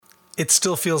It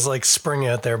still feels like spring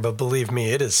out there, but believe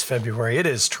me, it is February. It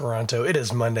is Toronto. It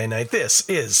is Monday night. This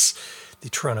is the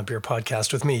Toronto Beer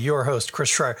Podcast with me, your host,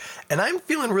 Chris Schreier. And I'm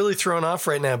feeling really thrown off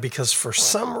right now because for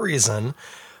some reason,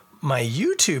 my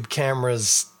YouTube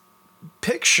camera's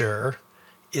picture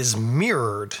is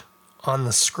mirrored on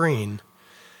the screen.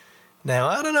 Now,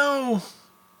 I don't know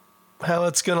how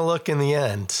it's going to look in the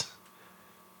end,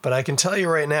 but I can tell you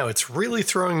right now, it's really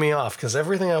throwing me off because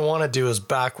everything I want to do is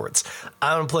backwards.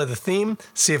 I'm going to play the theme,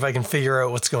 see if I can figure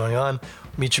out what's going on.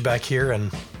 Meet you back here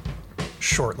and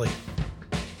shortly.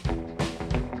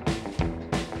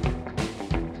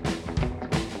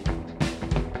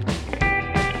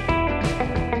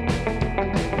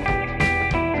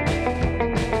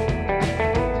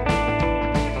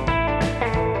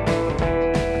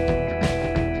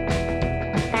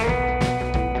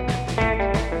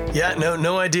 Yeah,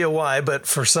 no idea why, but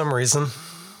for some reason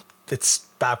it's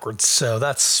backwards. So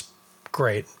that's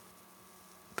great.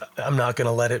 I'm not going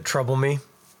to let it trouble me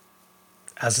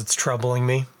as it's troubling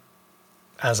me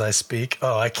as I speak.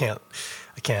 Oh, I can't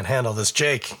handle this.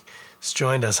 Jake has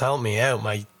joined us. Help me out.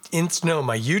 My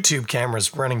YouTube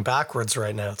camera's running backwards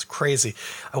right now. It's crazy.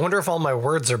 I wonder if all my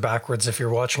words are backwards if you're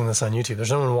watching this on YouTube.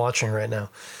 There's no one watching right now.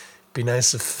 It'd be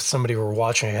nice if somebody were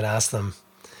watching. I could ask them.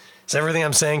 Is everything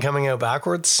I'm saying coming out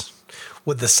backwards?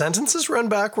 Would the sentences run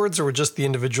backwards, or would just the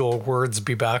individual words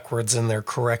be backwards in their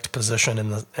correct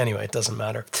position? Anyway, it doesn't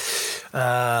matter.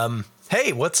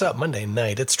 Hey, what's up? Monday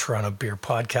night. It's Toronto Beer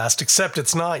Podcast, except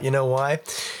it's not. You know why?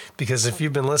 Because if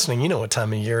you've been listening, you know what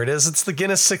time of year it is. It's the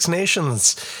Guinness Six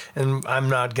Nations. And I'm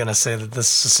not going to say that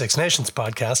this is a Six Nations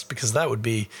podcast because that would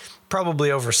be probably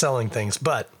overselling things.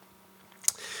 But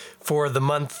for the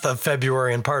month of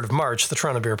February and part of March, the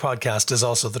Toronto Beer Podcast is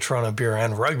also the Toronto Beer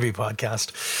and Rugby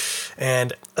Podcast.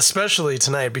 And especially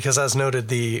tonight, because as noted,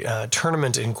 the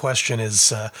tournament in question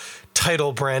is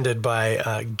title branded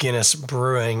by Guinness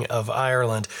Brewing of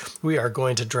Ireland. We are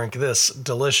going to drink this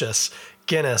delicious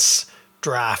Guinness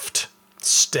Draft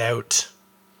Stout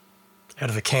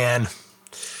out of a can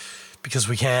because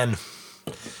we can.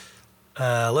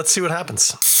 Let's see what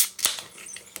happens.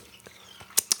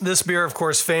 This beer, of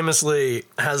course, famously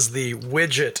has the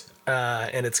widget,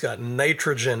 and it's got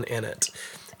nitrogen in it.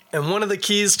 And one of the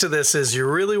keys to this is you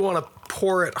really want to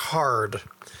pour it hard.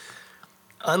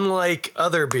 Unlike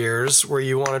other beers where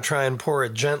you want to try and pour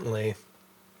it gently,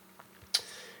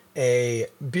 a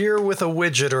beer with a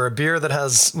widget or a beer that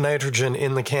has nitrogen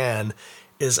in the can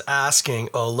is asking,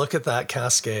 oh, look at that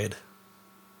cascade.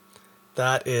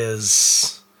 That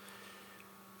is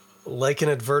like an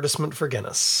advertisement for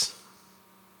Guinness.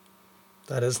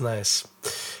 That is nice.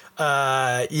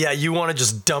 Yeah, you want to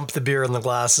just dump the beer in the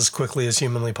glass as quickly as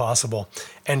humanly possible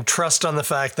and trust on the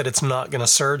fact that it's not going to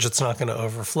surge, it's not going to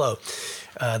overflow.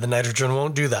 The nitrogen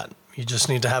won't do that. You just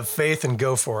need to have faith and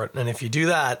go for it. And if you do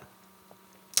that,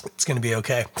 it's going to be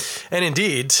okay. And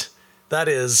indeed, that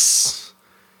is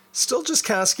still just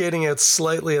cascading out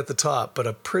slightly at the top, but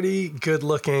a pretty good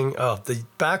looking, the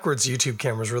backwards YouTube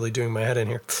camera is really doing my head in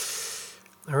here.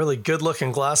 A really good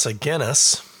looking glass of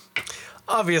Guinness.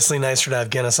 Obviously nicer to have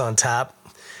Guinness on tap.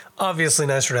 Obviously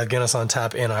nicer to have Guinness on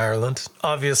tap in Ireland.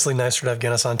 Obviously nicer to have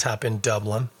Guinness on tap in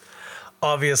Dublin.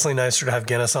 Obviously nicer to have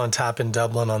Guinness on tap in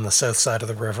Dublin on the south side of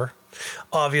the river.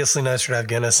 Obviously nicer to have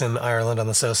Guinness in Ireland on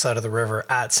the south side of the river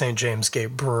at St. James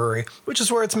Gate Brewery, which is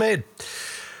where it's made.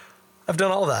 I've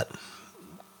done all that.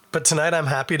 But tonight I'm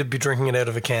happy to be drinking it out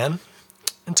of a can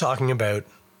and talking about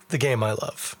the game I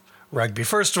love. Rugby.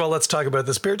 First of all, let's talk about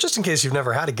this beer, just in case you've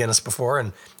never had a Guinness before,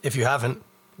 and if you haven't,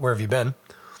 where have you been?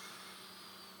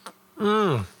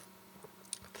 Oh,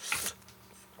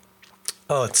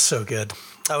 it's so good.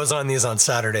 I was on these on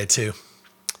Saturday, too.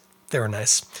 They were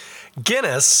nice.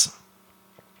 Guinness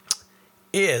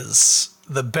is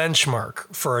the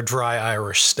benchmark for a dry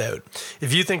Irish stout.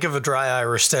 If you think of a dry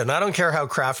Irish stout, and I don't care how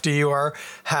crafty you are,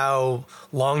 how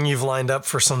long you've lined up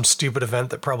for some stupid event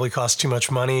that probably costs too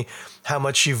much money, how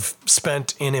much you've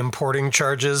spent in importing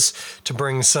charges to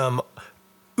bring some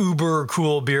uber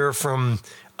cool beer from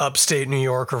upstate New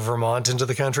York or Vermont into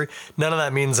the country, none of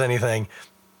that means anything.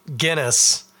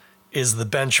 Guinness is the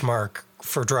benchmark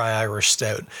for dry Irish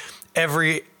stout.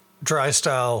 Every dry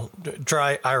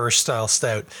Irish style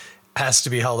stout has to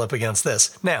be held up against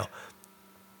this. Now,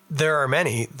 there are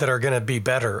many that are going to be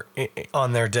better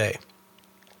on their day.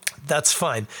 That's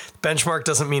fine. Benchmark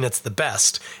doesn't mean it's the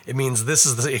best. It means this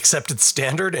is the accepted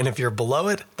standard, and if you're below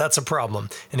it, that's a problem.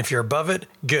 And if you're above it,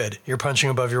 good. You're punching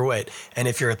above your weight. And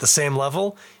if you're at the same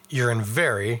level, you're in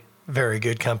very, very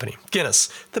good company. Guinness,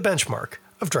 the benchmark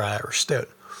of dry Irish stout.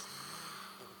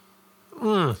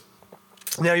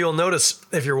 Now you'll notice,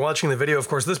 if you're watching the video, of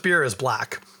course, this beer is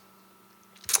black.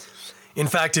 In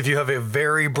fact, if you have a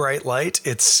very bright light,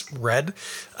 it's red.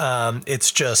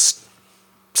 It's just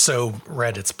so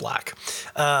red it's black.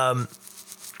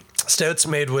 Stouts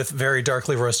made with very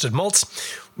darkly roasted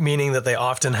malts, meaning that they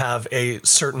often have a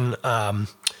certain,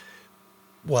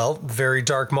 very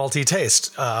dark malty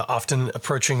taste, often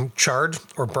approaching charred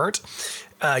or burnt.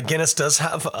 Guinness does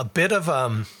have a bit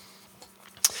of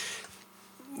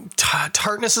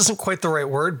tartness isn't quite the right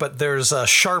word, but there's a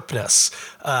sharpness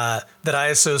that I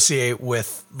associate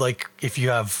with, like, if you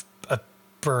have a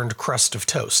burned crust of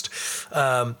toast.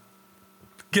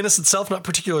 Guinness itself, not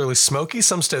particularly smoky.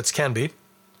 Some stouts can be.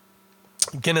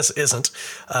 Guinness isn't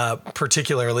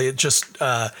particularly. It just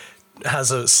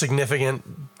has a significant,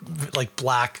 like,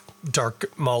 black,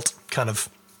 dark malt kind of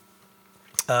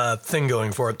thing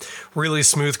going for it. Really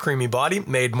smooth, creamy body,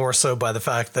 made more so by the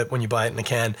fact that when you buy it in a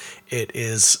can, it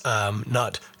is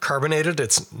not carbonated,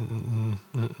 it's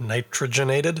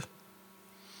nitrogenated.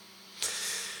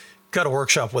 Got to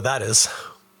workshop what that is.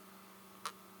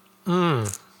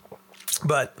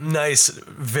 But nice,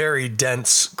 very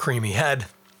dense, creamy head,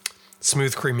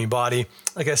 smooth, creamy body.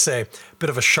 Like I say, bit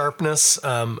of a sharpness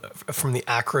from the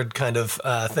acrid kind of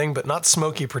thing, but not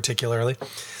smoky particularly.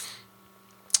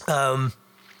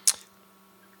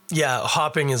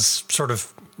 Hopping is sort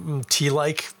of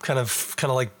tea-like, kind of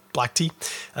like black tea,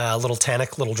 a little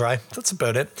tannic, a little dry. That's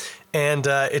about it. And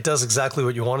it does exactly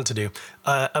what you want it to do.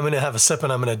 I'm going to have a sip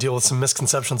and I'm going to deal with some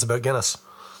misconceptions about Guinness.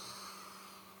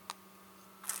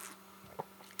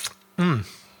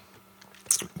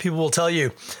 People will tell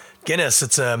you, Guinness,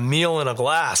 it's a meal in a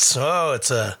glass. Oh,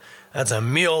 that's a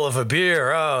meal of a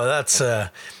beer. Oh, I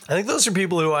think those are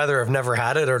people who either have never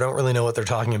had it or don't really know what they're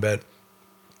talking about.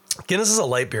 Guinness is a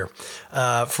light beer.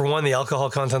 For one, the alcohol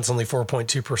content's only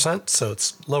 4.2%, so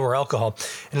it's lower alcohol.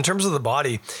 And in terms of the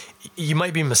body, you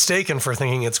might be mistaken for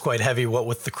thinking it's quite heavy, what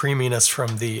with the creaminess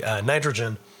from the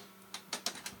nitrogen.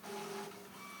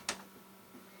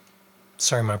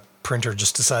 Sorry, my printer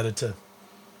just decided to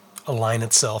align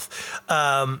itself.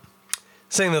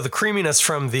 Saying that the creaminess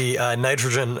from the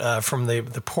nitrogen from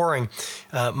the pouring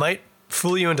might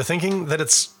fool you into thinking that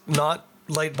it's not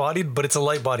light-bodied, but it's a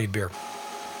light-bodied beer.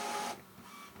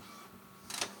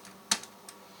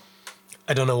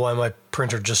 I don't know why my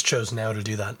printer just chose now to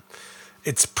do that.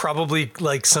 It's probably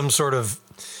like some sort of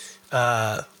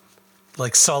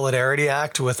like solidarity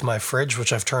act with my fridge,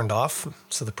 which I've turned off.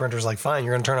 So the printer's like, fine,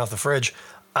 you're going to turn off the fridge.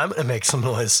 I'm going to make some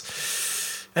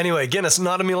noise. Anyway, Guinness,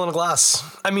 not a meal in a glass.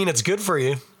 I mean, it's good for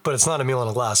you, but it's not a meal in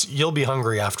a glass. You'll be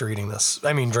hungry after eating this.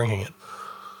 I mean, drinking it.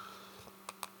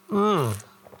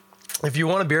 If you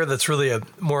want a beer that's really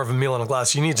more of a meal in a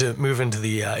glass, you need to move into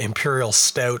the Imperial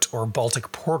Stout or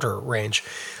Baltic Porter range.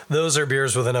 Those are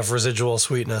beers with enough residual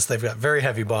sweetness. They've got very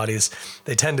heavy bodies.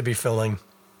 They tend to be filling.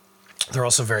 They're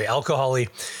also very alcohol-y.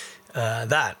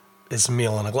 That is a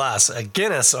meal in a glass. A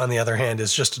Guinness, on the other hand,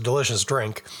 is just a delicious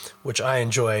drink, which I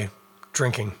enjoy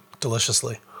drinking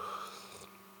deliciously.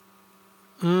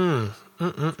 And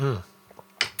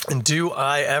do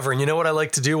I ever? And you know what I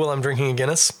like to do while I'm drinking a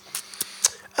Guinness?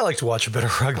 I like to watch a bit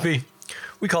of rugby.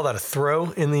 We call that a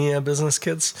throw in the business,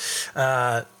 kids.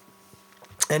 And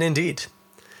indeed.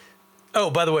 Oh,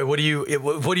 by the way, what do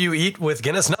you eat with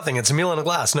Guinness? Nothing. It's a meal in a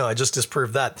glass. No, I just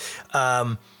disproved that.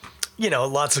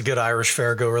 Lots of good Irish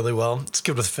fare go really well. It's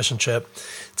good with fish and chip.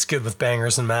 It's good with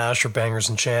bangers and mash or bangers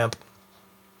and champ.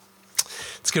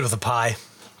 It's good with a pie.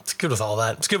 It's good with all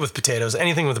that. It's good with potatoes.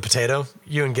 Anything with a potato,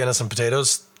 you and Guinness and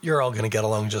potatoes, you're all going to get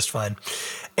along just fine.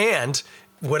 And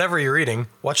whatever you're eating,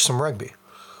 watch some rugby.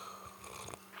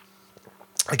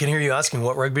 I can hear you asking,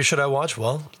 what rugby should I watch?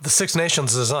 Well, the Six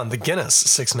Nations is on. The Guinness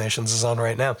Six Nations is on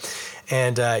right now.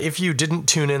 And if you didn't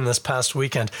tune in this past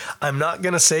weekend, I'm not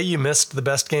going to say you missed the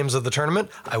best games of the tournament.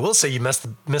 I will say you missed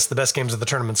the best games of the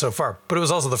tournament so far, but it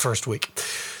was also the first week.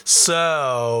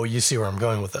 So you see where I'm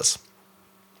going with this.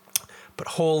 But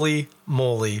holy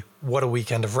moly, what a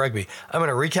weekend of rugby. I'm going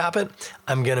to recap it.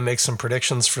 I'm going to make some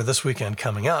predictions for this weekend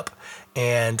coming up.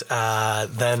 And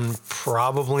then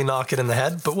probably knock it in the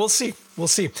head. But we'll see. We'll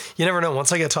see. You never know.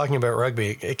 Once I get talking about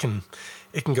rugby, it can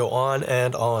go on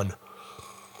and on.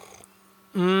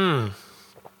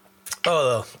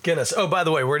 Oh, Guinness. Oh, by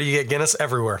the way, where do you get Guinness?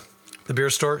 Everywhere. The beer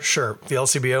store? Sure. The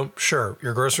LCBO? Sure.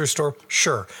 Your grocery store?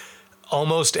 Sure.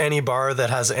 Almost any bar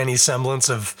that has any semblance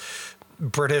of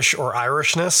British or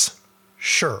Irishness?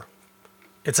 Sure.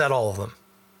 It's at all of them.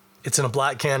 It's in a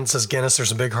black can. It says Guinness.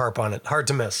 There's a big harp on it. Hard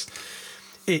to miss.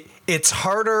 It's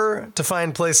harder to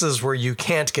find places where you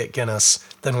can't get Guinness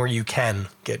than where you can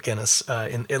get Guinness,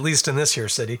 at least in this here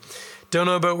city. Don't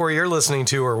know about where you're listening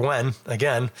to or when.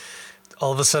 Again,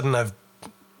 all of a sudden I've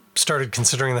started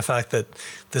considering the fact that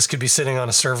this could be sitting on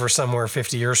a server somewhere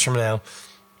 50 years from now,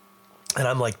 and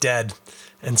I'm like dead,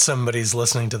 and somebody's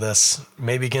listening to this,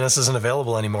 maybe Guinness isn't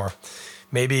available anymore.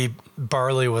 Maybe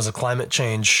barley was a climate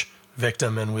change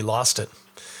victim and we lost it.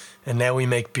 And now we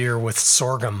make beer with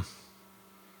sorghum.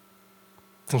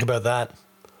 Think about that.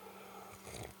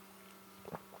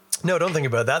 No, don't think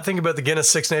about that. Think about the Guinness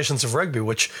Six Nations of Rugby,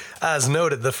 which, as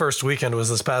noted, the first weekend was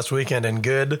this past weekend. And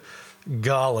good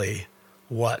golly,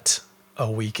 what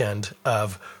a weekend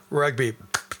of rugby.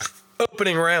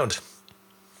 Opening round.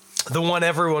 The one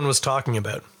everyone was talking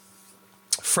about.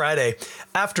 Friday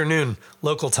afternoon,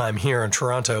 local time here in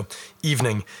Toronto,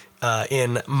 evening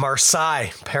in Marseille,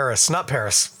 Paris. Not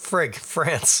Paris,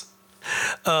 France.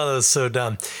 Oh, that was so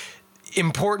dumb.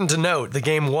 Important to note, the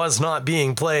game was not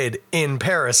being played in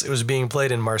Paris. It was being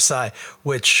played in Marseille,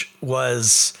 which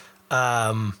was,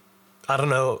 I don't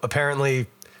know, apparently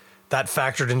that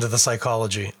factored into the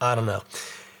psychology. I don't know.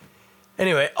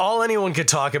 Anyway, all anyone could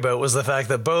talk about was the fact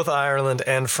that both Ireland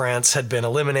and France had been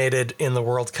eliminated in the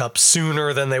World Cup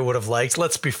sooner than they would have liked.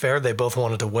 Let's be fair, they both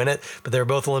wanted to win it, but they were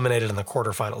both eliminated in the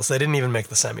quarterfinals. They didn't even make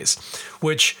the semis,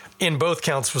 which in both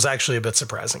counts was actually a bit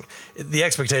surprising. The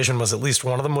expectation was at least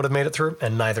one of them would have made it through,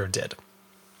 and neither did,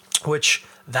 which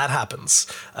that happens.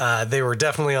 They were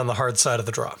definitely on the hard side of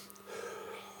the draw.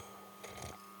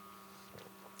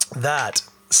 That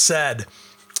said,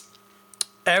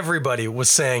 everybody was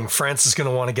saying France is going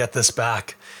to want to get this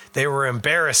back. They were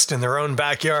embarrassed in their own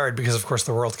backyard because, of course,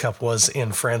 the World Cup was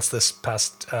in France this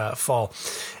past fall.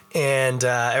 And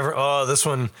this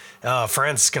one,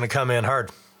 France is going to come in hard.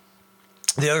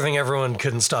 The other thing everyone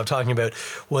couldn't stop talking about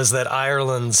was that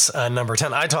Ireland's number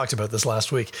 10, I talked about this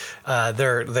last week,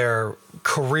 their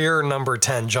career number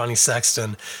 10, Johnny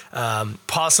Sexton,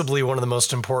 possibly one of the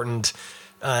most important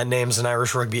names in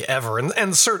Irish rugby ever,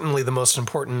 and certainly the most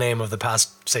important name of the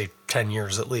past, say, 10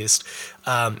 years at least,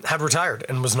 had retired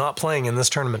and was not playing in this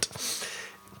tournament.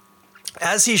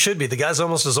 As he should be. The guy's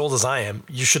almost as old as I am.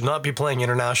 You should not be playing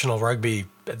international rugby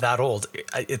that old.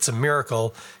 It's a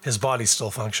miracle his body still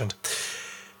functioned.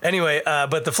 Anyway,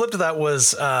 but the flip to that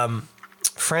was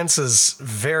France's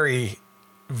very,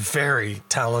 very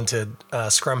talented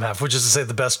scrum half, which is to say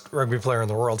the best rugby player in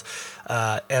the world,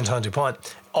 Antoine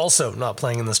Dupont, also not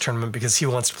playing in this tournament because he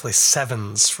wants to play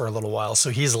sevens for a little while.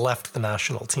 So he's left the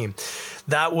national team.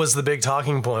 That was the big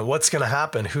talking point. What's going to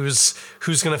happen? Who's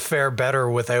going to fare better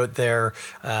without their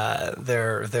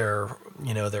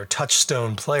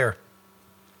touchstone player?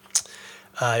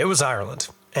 It was Ireland,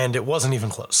 and it wasn't even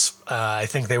close. I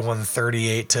think they won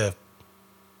 38-13,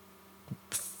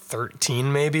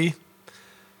 maybe.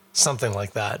 Something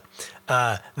like that.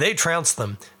 They trounced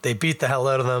them. They beat the hell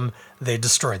out of them. They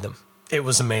destroyed them. It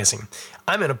was amazing.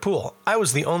 I'm in a pool. I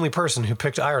was the only person who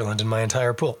picked Ireland in my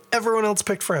entire pool. Everyone else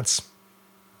picked France.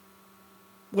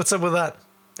 What's up with that?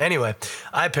 Anyway,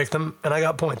 I picked them and I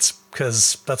got points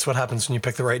because that's what happens when you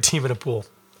pick the right team in a pool,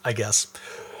 I guess.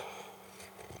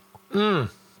 It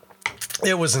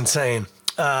was insane.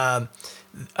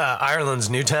 Ireland's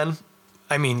new 10,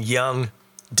 young,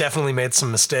 definitely made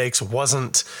some mistakes,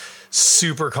 wasn't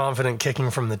super confident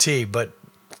kicking from the tee, but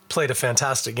played a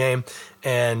fantastic game,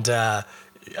 and I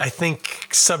think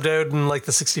subbed out in like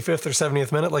the 65th or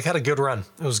 70th minute, had a good run.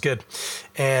 It was good.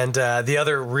 And the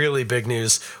other really big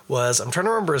news was, I'm trying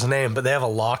to remember his name, but they have a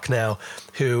lock now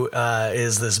who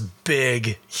is this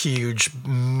big, huge,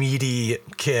 meaty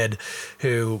kid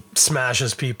who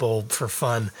smashes people for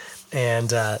fun.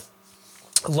 And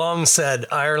long said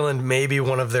Ireland, maybe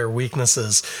one of their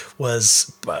weaknesses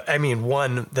was,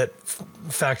 one that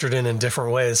factored in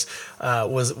different ways,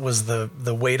 was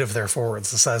the weight of their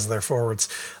forwards, the size of their forwards.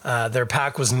 Their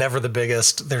pack was never the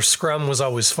biggest. Their scrum was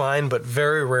always fine, but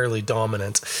very rarely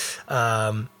dominant.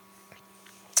 At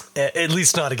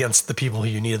least not against the people who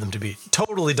you needed them to be.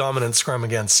 Totally dominant scrum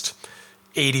against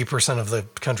 80% of the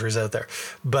countries out there.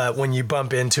 But when you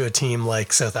bump into a team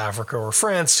like South Africa or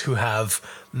France, who have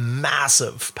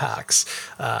massive packs,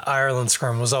 Ireland's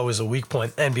scrum was always a weak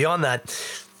point. And beyond that,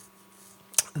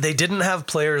 they didn't have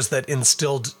players that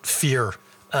instilled fear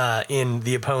in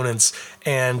the opponents.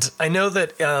 And I know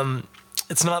that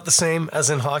it's not the same as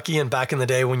in hockey and back in the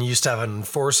day when you used to have an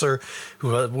enforcer who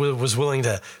was willing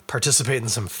to participate in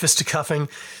some fisticuffing.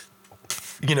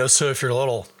 So if you're a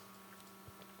little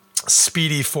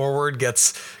speedy forward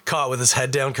gets caught with his head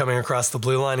down coming across the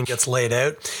blue line and gets laid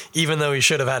out, even though he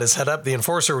should have had his head up, the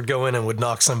enforcer would go in and would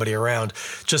knock somebody around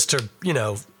just to,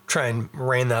 try and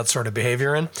rein that sort of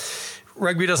behavior in.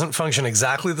 Rugby doesn't function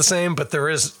exactly the same, but there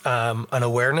is an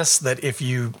awareness that if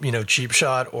you, cheap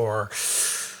shot or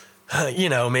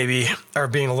maybe are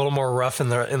being a little more rough in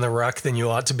the ruck than you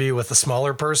ought to be with a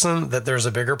smaller person, that there's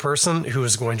a bigger person who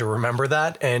is going to remember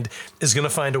that and is going to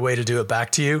find a way to do it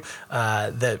back to you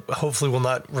that hopefully will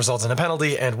not result in a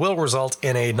penalty and will result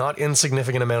in a not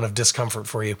insignificant amount of discomfort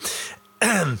for you.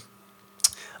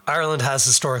 Ireland has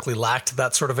historically lacked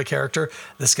that sort of a character.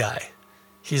 This guy,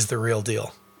 he's the real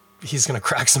deal. He's going to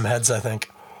crack some heads, I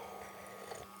think.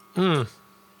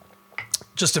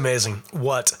 Just amazing.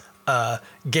 What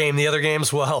game. The other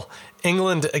games, well,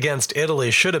 England against Italy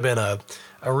should have been a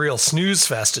real snooze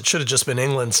fest. It should have just been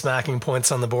England smacking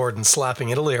points on the board and slapping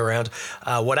Italy around.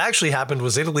 What actually happened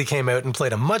was Italy came out and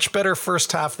played a much better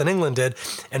first half than England did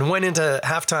and went into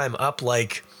halftime up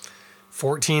like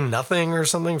 14-0 or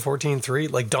something,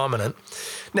 14-3, like dominant.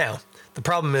 Now, the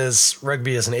problem is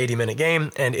rugby is an 80-minute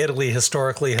game, and Italy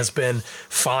historically has been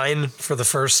fine for the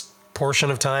first portion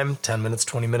of time, 10 minutes,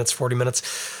 20 minutes, 40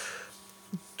 minutes,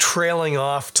 trailing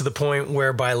off to the point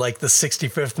where by like the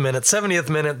 65th minute, 70th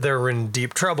minute, they're in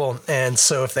deep trouble. And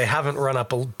so if they haven't run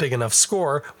up a big enough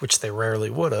score, which they rarely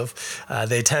would have,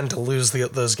 they tend to lose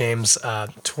those games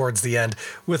towards the end,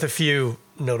 with a few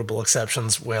notable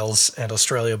exceptions, Wales and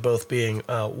Australia both being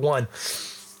one.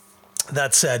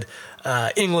 That said,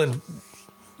 England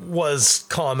was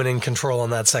calm and in control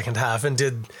in that second half and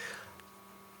did,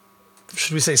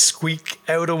 should we say, squeak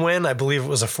out a win? I believe it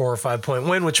was a 4 or 5 point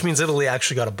win, which means Italy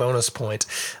actually got a bonus point,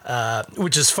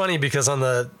 which is funny because on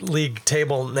the league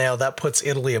table now that puts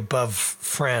Italy above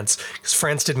France because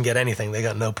France didn't get anything. They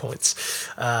got no points.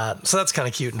 So that's kind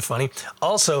of cute and funny.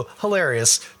 Also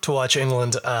hilarious to watch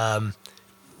England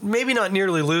maybe not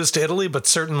nearly lose to Italy, but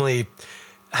certainly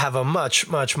have a much,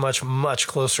 much, much, much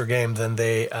closer game than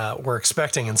they were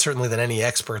expecting and certainly than any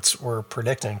experts were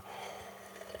predicting.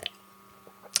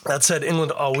 That said,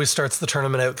 England always starts the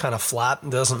tournament out kind of flat.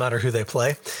 It doesn't matter who they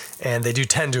play, and they do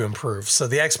tend to improve. So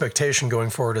the expectation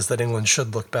going forward is that England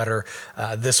should look better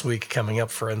this week coming up,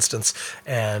 for instance,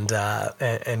 and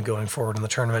going forward in the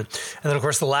tournament. And then, of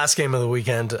course, the last game of the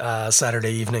weekend,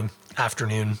 Saturday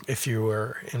afternoon, if you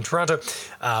were in Toronto,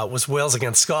 was Wales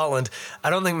against Scotland.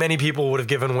 I don't think many people would have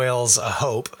given Wales a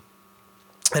hope.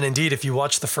 And indeed, if you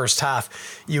watch the first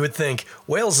half, you would think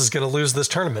Wales is going to lose this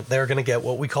tournament. They're going to get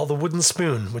what we call the wooden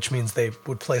spoon, which means they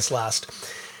would place last.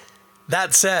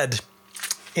 That said,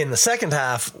 in the second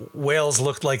half, Wales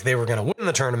looked like they were going to win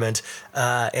the tournament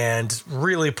and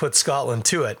really put Scotland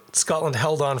to it. Scotland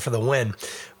held on for the win.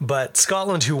 But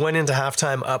Scotland, who went into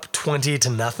halftime up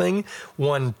 20-0,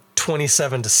 won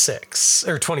 27-6,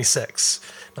 or 26,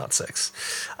 not 6.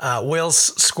 Wales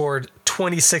scored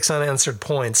 26 unanswered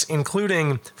points,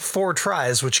 including 4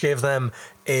 tries, which gave them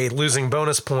a losing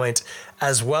bonus point,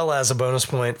 as well as a bonus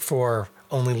point for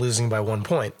only losing by 1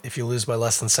 point. If you lose by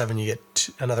less than 7, you get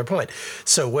another point.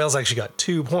 So Wales actually got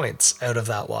 2 points out of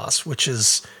that loss, which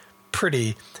is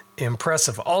pretty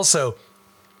impressive. Also,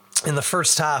 in the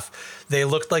first half, they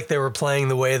looked like they were playing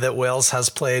the way that Wales has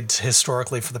played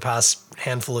historically for the past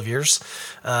handful of years.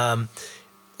 A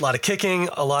lot of kicking,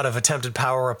 a lot of attempted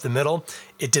power up the middle.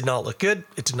 It did not look good.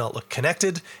 It did not look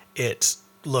connected. It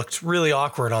looked really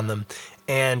awkward on them.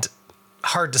 And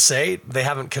hard to say. They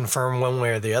haven't confirmed one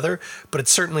way or the other, but it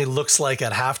certainly looks like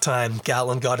at halftime,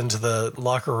 Gatlin got into the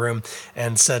locker room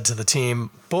and said to the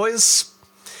team, "Boys,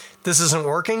 this isn't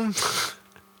working.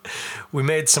 We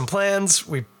made some plans.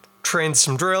 We trained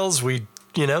some drills. We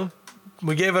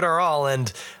gave it our all.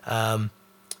 And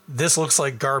this looks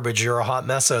like garbage. You're a hot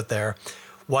mess out there.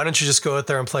 Why don't you just go out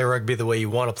there and play rugby the way you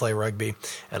want to play rugby?"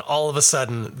 And all of a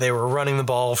sudden, they were running the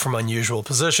ball from unusual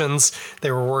positions.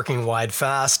 They were working wide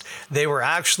fast. They were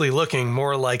actually looking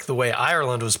more like the way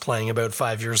Ireland was playing about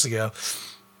 5 years ago.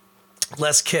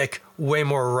 Less kick, way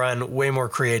more run, way more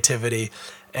creativity,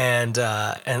 and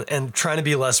trying to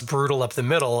be less brutal up the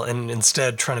middle and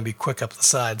instead trying to be quick up the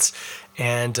sides.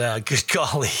 And good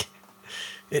golly,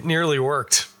 it nearly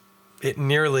worked. It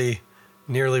nearly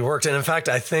worked. And in fact,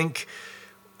 I think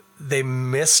they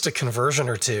missed a conversion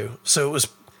or two. So it was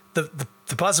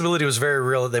the possibility was very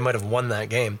real that they might have won that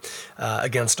game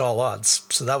against all odds.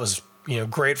 So that was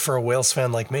great for a Wales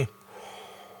fan like me.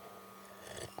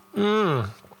 Now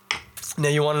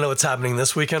you want to know what's happening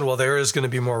this weekend? Well, there is going to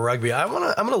be more rugby. I'm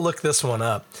gonna look this one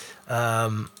up.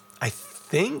 I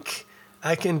think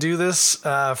I can do this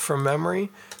from memory,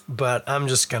 but I'm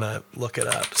just gonna look it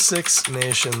up. Six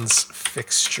Nations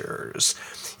fixtures.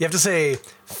 You have to say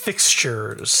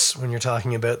fixtures when you're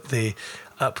talking about the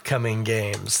upcoming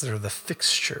games. They're the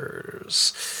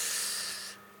fixtures.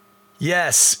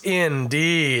 Yes,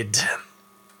 indeed.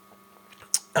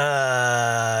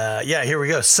 Here we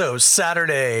go. So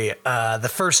Saturday,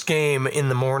 the first game in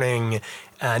the morning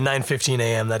 9:15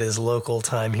 a.m. That is local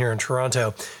time here in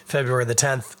Toronto. February the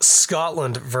 10th,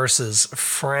 Scotland versus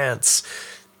France.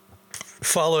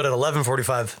 Followed at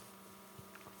 11:45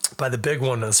 by the big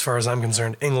one, as far as I'm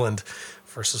concerned, England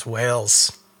versus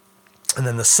Wales. And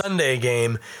then the Sunday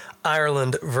game,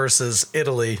 Ireland versus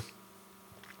Italy,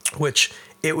 which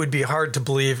it would be hard to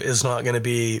believe is not going to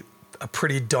be a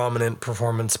pretty dominant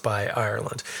performance by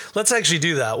Ireland. Let's actually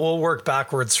do that. We'll work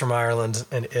backwards from Ireland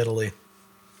and Italy.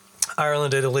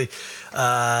 Ireland, Italy,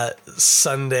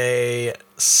 Sunday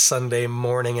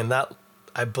morning, and that,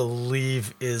 I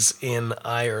believe, is in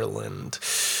Ireland.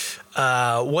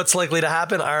 What's likely to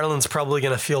happen? Ireland's probably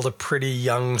going to field a pretty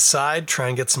young side, try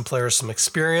and get some players some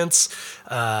experience.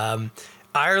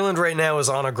 Ireland right now is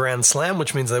on a Grand Slam,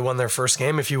 which means they won their first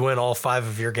game. If you win all 5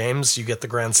 of your games, you get the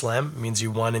Grand Slam. It means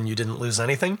you won and you didn't lose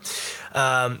anything.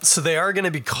 So they are going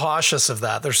to be cautious of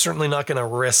that. They're certainly not going to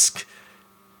risk...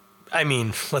 I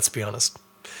mean, let's be honest.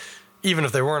 Even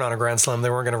if they weren't on a Grand Slam, they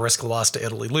weren't going to risk a loss to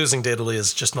Italy. Losing to Italy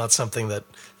is just not something that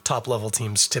top-level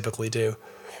teams typically do.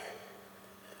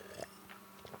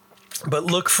 But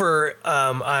look for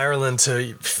Ireland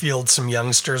to field some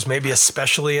youngsters, maybe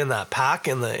especially in that pack,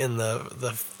 in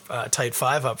the tight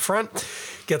 5 up front.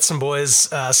 Get some boys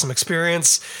some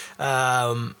experience,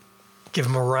 give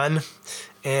them a run,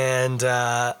 and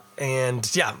what's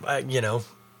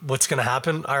going to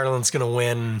happen? Ireland's going to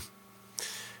win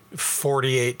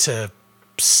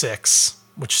 48-6,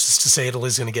 which is to say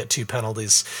Italy's going to get 2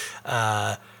 penalties.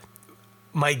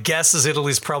 My guess is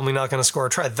Italy's probably not going to score a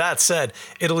try. That said,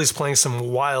 Italy's playing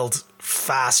some wild,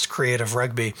 fast, creative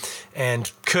rugby and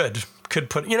could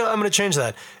put... I'm going to change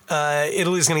that.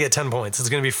 Italy's going to get 10 points. It's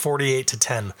going to be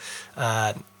 48-10.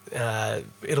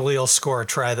 Italy will score a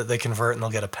try that they convert and they'll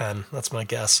get a pen. That's my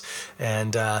guess.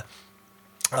 And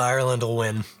Ireland will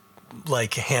win,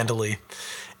 handily.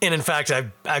 And in fact,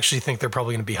 I actually think they're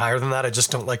probably going to be higher than that. I just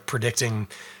don't like predicting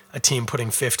a team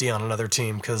putting 50 on another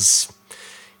team because...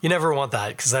 You never want that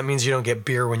because that means you don't get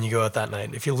beer when you go out that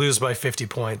night. If you lose by 50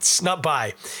 points,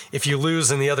 if you lose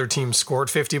and the other team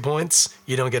scored 50 points,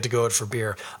 you don't get to go out for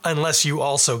beer unless you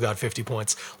also got 50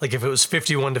 points. Like if it was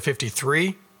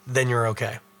 51-53, then you're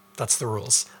okay. That's the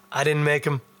rules. I didn't make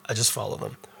them. I just follow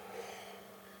them.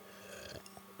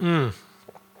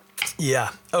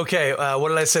 Yeah. Okay. What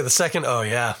did I say? The second? Oh,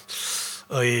 yeah.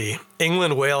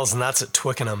 England, Wales, and that's at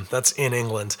Twickenham. That's in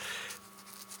England.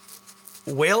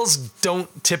 Wales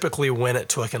don't typically win at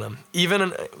Twickenham.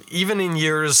 Even in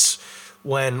years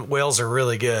when Wales are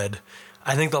really good,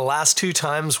 I think the last 2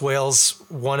 times Wales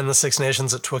won in the Six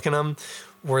Nations at Twickenham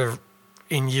were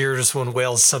in years when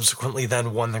Wales subsequently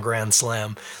then won the Grand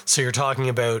Slam. So you're talking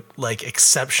about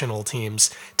exceptional teams.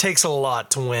 Takes a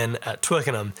lot to win at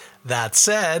Twickenham. That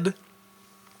said,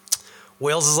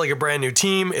 Wales is like a brand new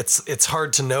team. It's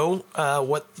hard to know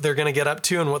what they're going to get up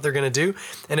to and what they're going to do.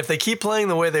 And if they keep playing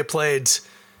the way they played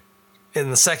in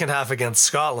the second half against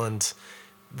Scotland,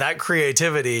 that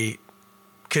creativity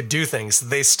could do things.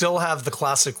 They still have the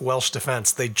classic Welsh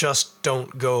defense. They just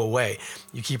don't go away.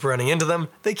 You keep running into them,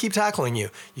 they keep tackling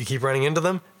you. You keep running into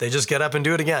them, they just get up and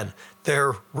do it again.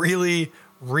 They're really,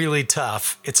 really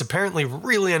tough. It's apparently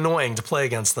really annoying to play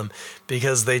against them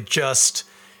because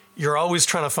you're always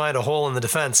trying to find a hole in the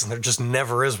defense, and there just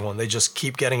never is one. They just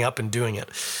keep getting up and doing it.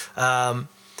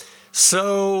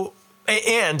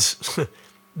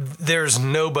 There's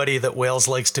nobody that Wales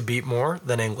likes to beat more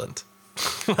than England.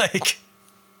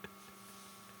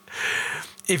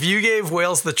 If you gave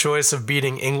Wales the choice of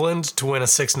beating England to win a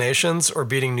Six Nations or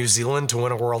beating New Zealand to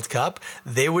win a World Cup,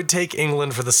 they would take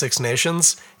England for the Six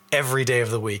Nations every day of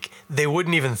the week. They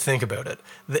wouldn't even think about it.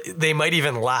 They might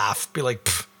even laugh, be like,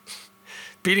 pfft.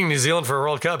 Beating New Zealand for a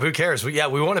World Cup, who cares? We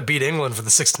want to beat England for the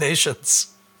Six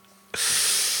Nations.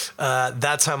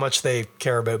 That's how much they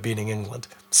care about beating England.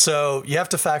 So you have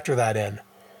to factor that in.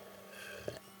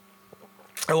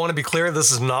 I want to be clear,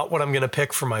 this is not what I'm going to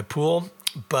pick for my pool,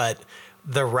 but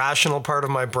the rational part of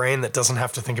my brain that doesn't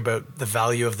have to think about the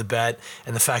value of the bet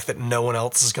and the fact that no one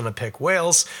else is going to pick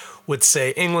Wales would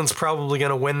say England's probably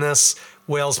going to win this.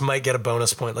 Wales might get a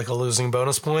bonus point, like a losing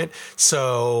bonus point.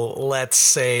 So let's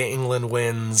say England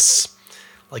wins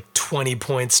 20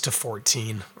 points to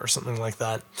 14 or something like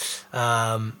that.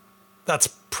 That's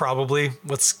probably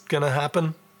what's going to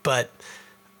happen. But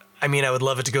I would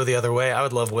love it to go the other way. I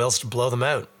would love Wales to blow them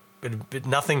out.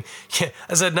 Nothing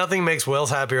makes Wales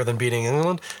happier than beating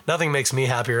England. Nothing makes me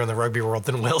happier in the rugby world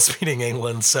than Wales beating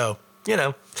England. So,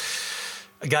 a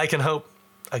guy can hope.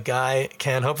 A guy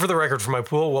can hope. For the record, for my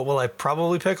pool, what will I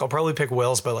probably pick? I'll probably pick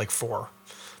Wales by 4.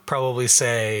 Probably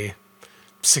say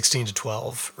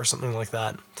 16-12 or something like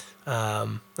that.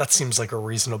 That seems like a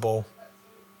reasonable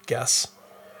guess.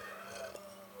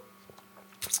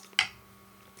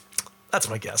 That's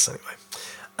my guess anyway.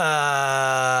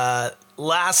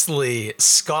 Lastly,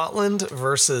 Scotland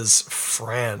versus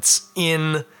France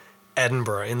in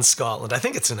Edinburgh, in Scotland. I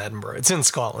think it's in Edinburgh. It's in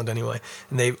Scotland anyway.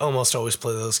 And they almost always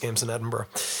play those games in Edinburgh.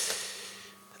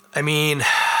 I mean,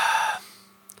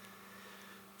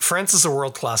 France is a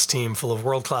world-class team full of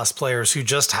world-class players who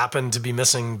just happen to be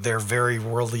missing their very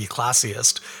worldly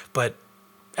classiest, but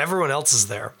everyone else is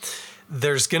there.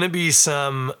 There's going to be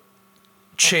some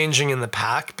changing in the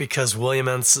pack because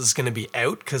Williams is going to be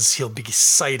out because he'll be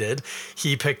cited.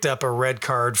 He picked up a red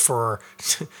card for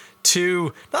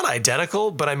two, not identical,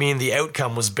 but I mean the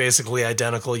outcome was basically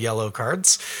identical yellow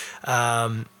cards.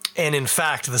 And in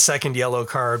fact, the second yellow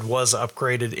card was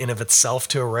upgraded in of itself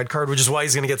to a red card, which is why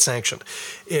he's going to get sanctioned.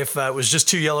 If it was just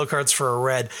 2 yellow cards for a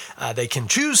red, they can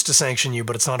choose to sanction you,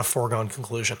 but it's not a foregone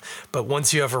conclusion. But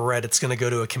once you have a red, it's going to go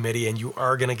to a committee and you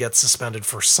are going to get suspended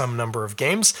for some number of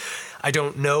games. I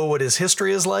don't know what his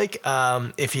history is like.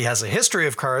 If he has a history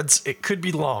of cards, it could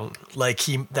be long. Like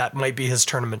that might be his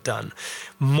tournament done.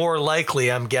 More likely,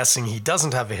 I'm guessing he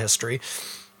doesn't have a history.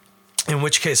 In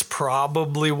which case,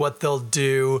 probably what they'll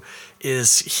do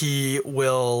is he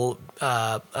will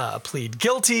plead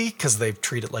guilty because they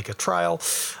treat it like a trial.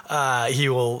 He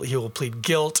will plead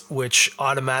guilt, which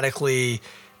automatically,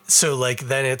 so like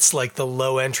then it's like the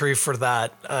low entry for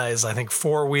that is I think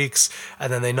 4 weeks,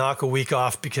 and then they knock a week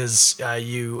off because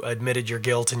you admitted your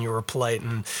guilt and you were polite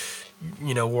and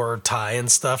wore a tie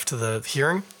and stuff to the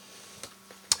hearing,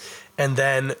 and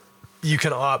then you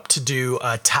can opt to do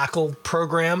a tackle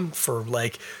program for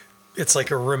it's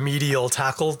like a remedial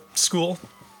tackle school.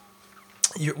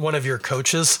 One of your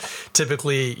coaches,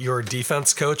 typically your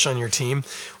defense coach on your team,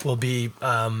 will be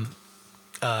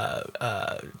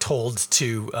told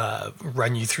to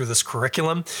run you through this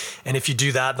curriculum. And if you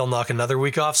do that, they'll knock another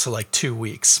week off. So like 2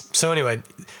 weeks. So anyway,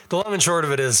 the long and short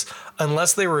of it is,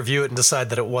 unless they review it and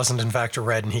decide that it wasn't in fact a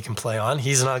red and he can play on,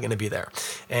 he's not going to be there.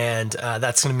 And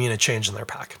that's going to mean a change in their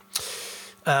pack.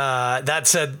 That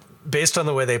said, based on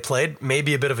the way they played,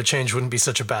 maybe a bit of a change wouldn't be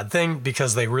such a bad thing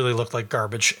because they really looked like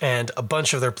garbage. And a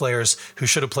bunch of their players who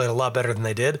should have played a lot better than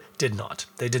they did not.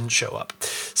 They didn't show up.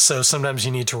 So sometimes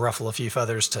you need to ruffle a few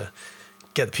feathers to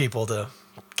get people to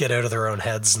get out of their own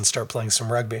heads and start playing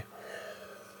some rugby.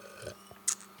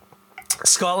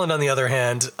 Scotland, on the other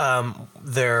hand,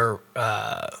 their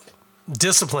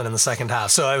discipline in the second half.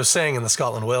 So I was saying in the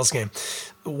Scotland-Wales game,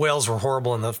 Wales were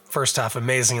horrible in the first half,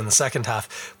 amazing in the second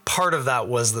half. Part of that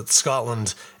was that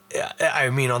Scotland,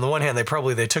 I mean, on the one hand, they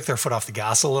took their foot off the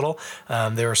gas a little.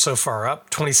 They were so far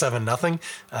up, 27-0,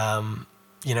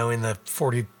 in the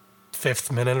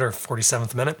 45th minute or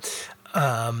 47th minute.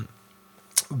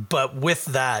 But with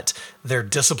that, their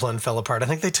discipline fell apart. I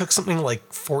think they took something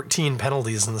like 14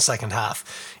 penalties in the second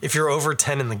half. If you're over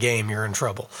 10 in the game, you're in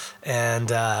trouble. And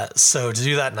so to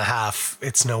do that in a half,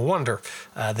 it's no wonder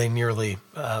they nearly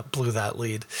blew that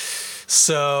lead.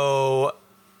 So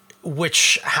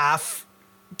which half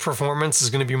performance is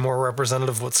going to be more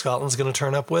representative of what Scotland's going to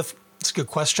turn up with? It's a good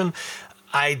question.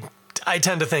 I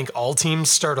tend to think all teams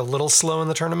start a little slow in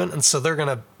the tournament, and so they're going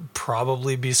to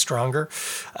probably be stronger.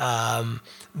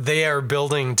 They are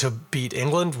building to beat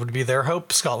England, would be their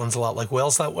hope. Scotland's a lot like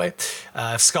Wales that way.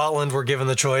 If Scotland were given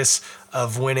the choice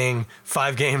of winning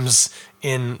 5 games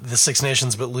in the Six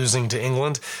Nations but losing to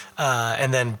England,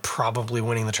 and then probably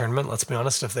winning the tournament, let's be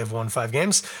honest, if they've won 5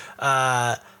 games,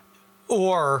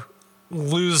 or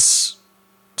lose...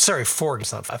 4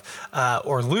 games, not 5,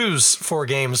 or lose 4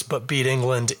 games but beat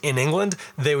England in England,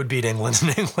 they would beat England in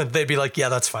England. They'd be like, yeah,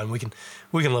 that's fine. We can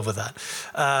live with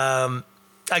that.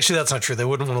 Actually, that's not true. They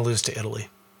wouldn't want to lose to Italy.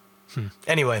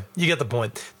 Anyway, you get the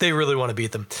point. They really want to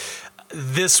beat them.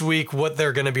 This week, what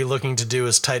they're going to be looking to do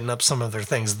is tighten up some of their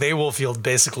things. They will field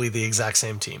basically the exact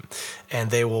same team, and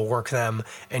they will work them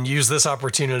and use this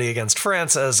opportunity against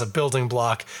France as a building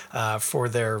block for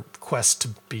their quest to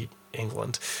beat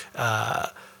England.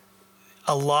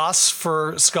 A loss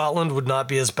for Scotland would not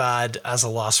be as bad as a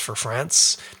loss for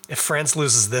France. If France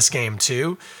loses this game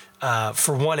too,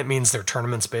 for one, it means their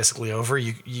tournament's basically over.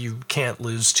 You can't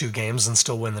lose 2 games and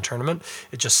still win the tournament.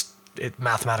 It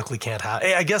mathematically can't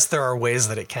happen. I guess there are ways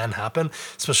that it can happen,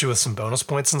 especially with some bonus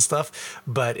points and stuff.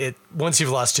 But once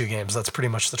you've lost 2 games, that's pretty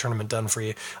much the tournament done for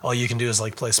you. All you can do is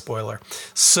play spoiler.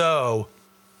 So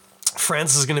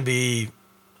France is going to be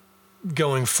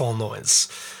going full noise.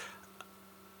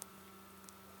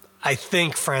 I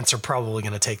think France are probably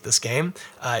going to take this game.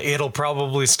 It'll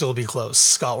probably still be close.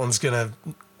 Scotland's going to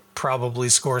probably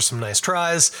score some nice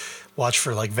tries. Watch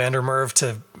for Van der Merwe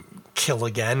to kill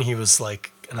again. He was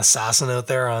like an assassin out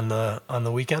there on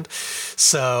the weekend.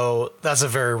 So that's a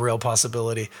very real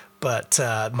possibility. But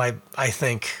I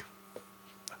think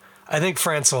I think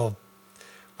France will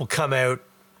come out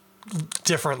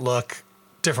different look,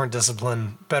 different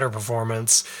discipline, better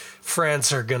performance.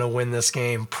 France are going to win this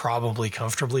game probably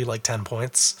comfortably, like 10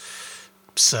 points.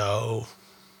 So,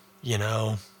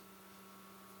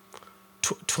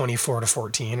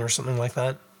 24-14 or something like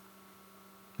that.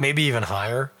 Maybe even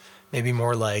higher. Maybe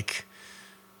more like,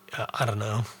 I don't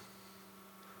know,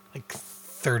 like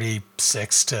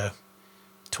 36-20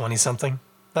 something.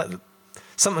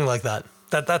 Something like that.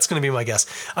 That's going to be my guess.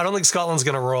 I don't think Scotland's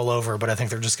going to roll over, but I think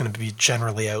they're just going to be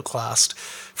generally outclassed.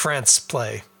 France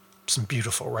play some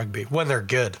beautiful rugby when they're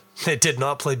good. They did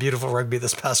not play beautiful rugby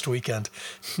this past weekend.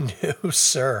 No,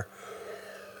 sir.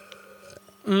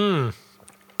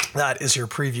 That is your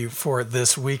preview for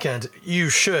this weekend. You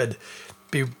should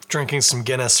be drinking some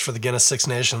Guinness for the Guinness Six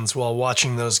Nations while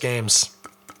watching those games.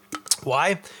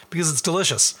 Why? Because it's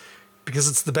delicious. Because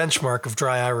it's the benchmark of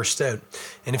dry Irish stout.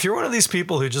 And if you're one of these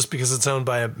people who, just because it's owned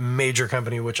by a major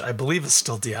company, which I believe is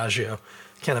still Diageo,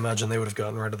 can't imagine they would have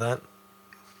gotten rid of that.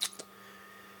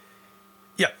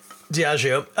 Yeah,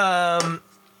 Diageo.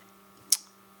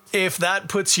 If that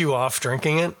puts you off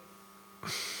drinking it,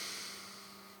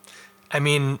 I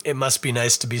mean, it must be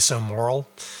nice to be so moral.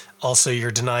 Also,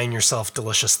 you're denying yourself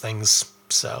delicious things,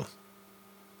 so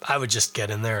I would just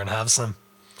get in there and have some.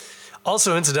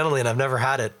 Also, incidentally, and I've never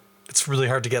had it, it's really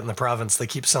hard to get in the province. They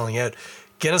keep selling out.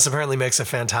 Guinness apparently makes a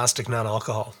fantastic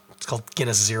non-alcohol. It's called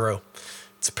Guinness Zero.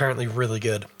 It's apparently really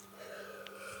good.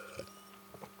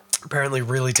 Apparently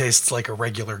really tastes like a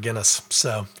regular Guinness.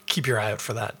 So keep your eye out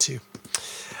for that too.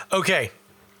 Okay.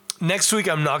 Next week,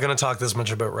 I'm not going to talk this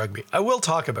much about rugby. I will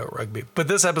talk about rugby, but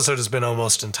this episode has been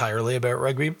almost entirely about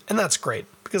rugby, and that's great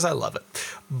because I love it.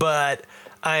 But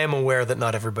I am aware that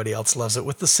not everybody else loves it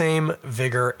with the same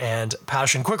vigor and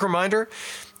passion. Quick reminder,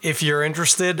 if you're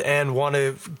interested and want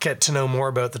to get to know more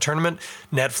about the tournament,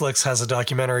 Netflix has a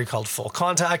documentary called Full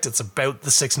Contact. It's about the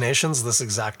Six Nations, this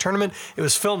exact tournament. It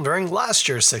was filmed during last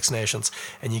year's Six Nations,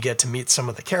 and you get to meet some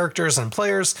of the characters and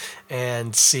players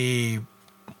and see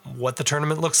what the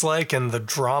tournament looks like and the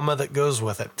drama that goes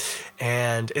with it.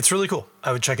 And it's really cool.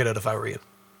 I would check it out if I were you.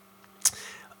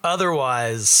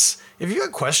 Otherwise, if you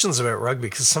got questions about rugby,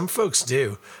 because some folks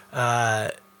do,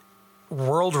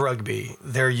 World Rugby,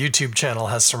 their YouTube channel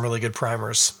has some really good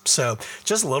primers. So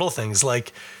just little things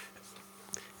like,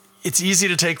 it's easy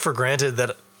to take for granted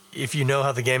that if you know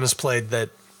how the game is played,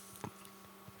 that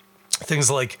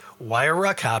things like why a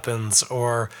ruck happens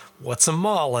or what's a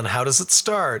maul and how does it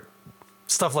start,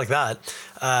 stuff like that.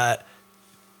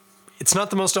 It's not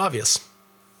the most obvious.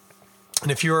 And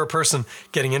if you're a person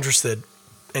getting interested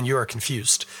and you are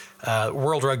confused,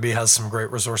 World Rugby has some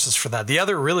great resources for that. The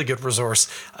other really good resource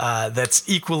that's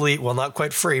equally, well, not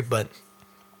quite free, but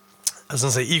I was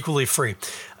going to say equally free.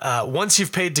 Once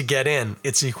you've paid to get in,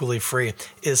 it's equally free,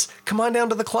 is come on down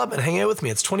to the club and hang out with me.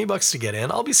 It's $20 to get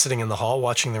in. I'll be sitting in the hall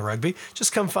watching the rugby.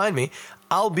 Just come find me.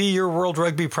 I'll be your World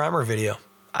Rugby primer video.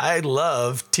 I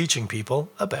love teaching people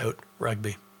about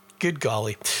rugby. Good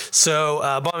golly. So,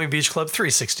 Balmy Beach Club,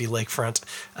 360 Lakefront.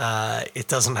 It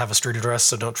doesn't have a street address,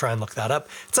 so don't try and look that up.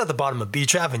 It's at the bottom of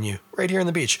Beach Avenue, right here in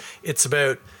the beach. It's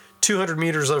about 200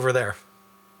 meters over there.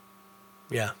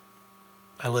 Yeah.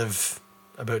 I live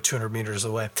about 200 meters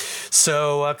away.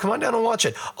 So come on down and watch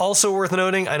it. Also worth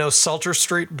noting, I know Salter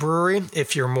Street Brewery,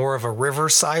 if you're more of a river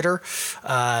cider,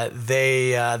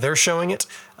 they're showing it.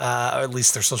 Or at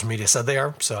least their social media said they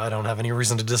are, so I don't have any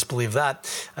reason to disbelieve that.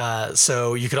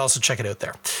 So you could also check it out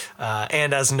there.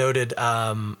 And as noted,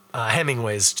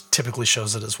 Hemingway's typically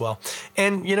shows it as well.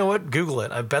 And you know what? Google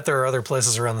it. I bet there are other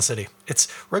places around the city.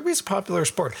 Rugby's a popular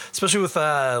sport, especially with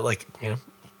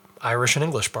Irish and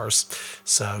English bars.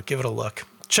 So give it a look.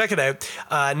 Check it out.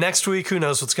 Next week, who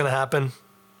knows what's going to happen?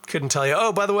 Couldn't tell you.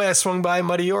 Oh, by the way, I swung by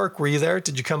Muddy York. Were you there?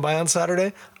 Did you come by on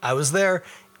Saturday? I was there.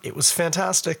 It was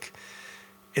fantastic.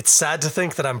 It's sad to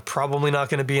think that I'm probably not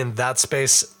going to be in that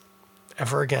space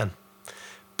ever again.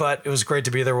 But it was great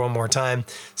to be there one more time.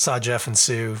 Saw Jeff and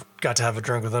Sue. Got to have a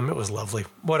drink with them. It was lovely.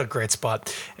 What a great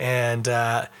spot. And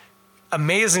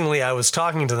amazingly, I was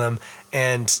talking to them,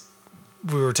 and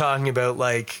we were talking about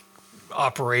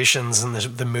operations and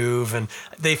the move, and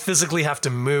they physically have to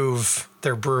move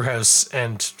their brew house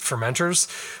and fermenters,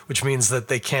 which means that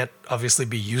they can't obviously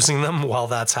be using them while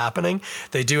that's happening.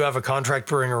 They do have a contract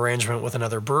brewing arrangement with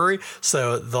another brewery,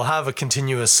 so they'll have a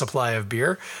continuous supply of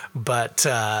beer, but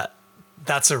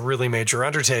that's a really major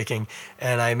undertaking.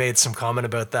 And I made some comment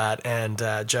about that, and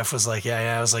Jeff was like,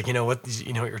 yeah. I was like, you know what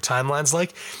your timeline's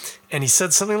like? And he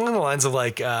said something along the lines of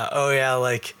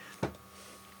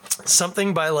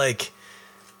something by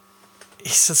he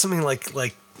said something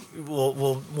like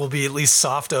we'll be at least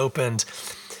soft opened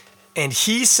And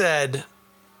he said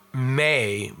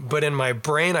May, but in my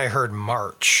brain I heard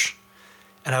March.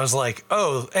 And I was like,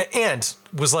 oh, and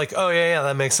was like, oh, yeah,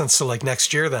 that makes sense. So like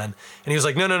next year then. And he was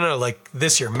like, no, like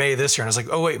this year, May this year. And I was like,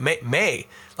 oh, wait, May,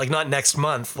 like not next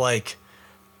month, like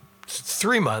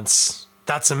 3 months.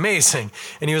 That's amazing.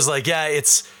 And he was like, yeah,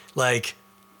 it's like,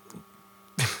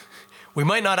 we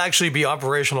might not actually be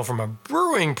operational from a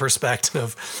brewing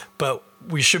perspective, but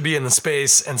we should be in the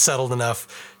space and settled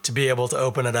enough to be able to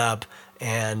open it up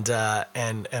and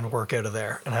work out of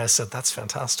there. And I said, that's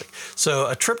fantastic. So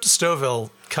a trip to Stouffville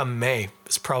come May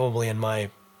is probably in my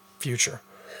future.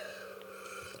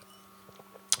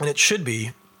 And it should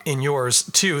be in yours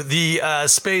too. The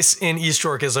space in East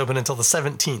York is open until the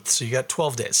 17th. So you got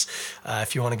 12 days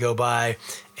if you want to go by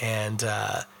and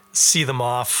see them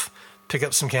off, pick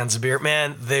up some cans of beer.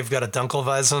 Man, they've got a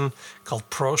Dunkelweizen called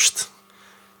Prost.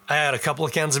 I had a couple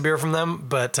of cans of beer from them,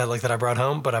 but like that I brought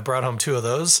home, but I brought home 2 of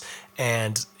those,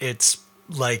 and it's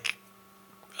like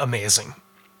amazing.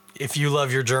 If you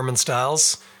love your German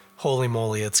styles, holy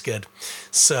moly, it's good.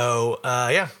 So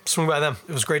yeah, swing by them.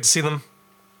 It was great to see them.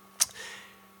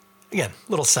 Again,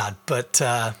 a little sad, but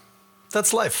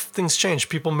that's life. Things change.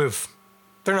 People move.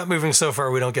 They're not moving so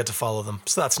far we don't get to follow them.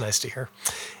 So that's nice to hear.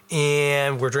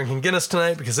 And we're drinking Guinness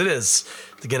tonight because it is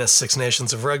the Guinness Six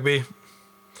Nations of Rugby.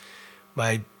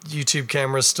 My YouTube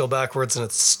camera is still backwards and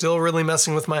it's still really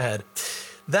messing with my head.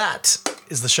 That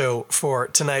is the show for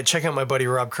tonight. Check out my buddy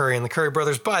Rob Curry and the Curry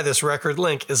Brothers. Buy this record.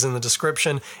 Link is in the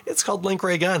description. It's called Link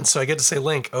Ray Gun, so I get to say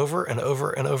Link over and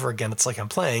over and over again. It's like I'm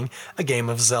playing a game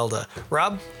of Zelda.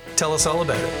 Rob, tell us all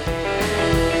about it.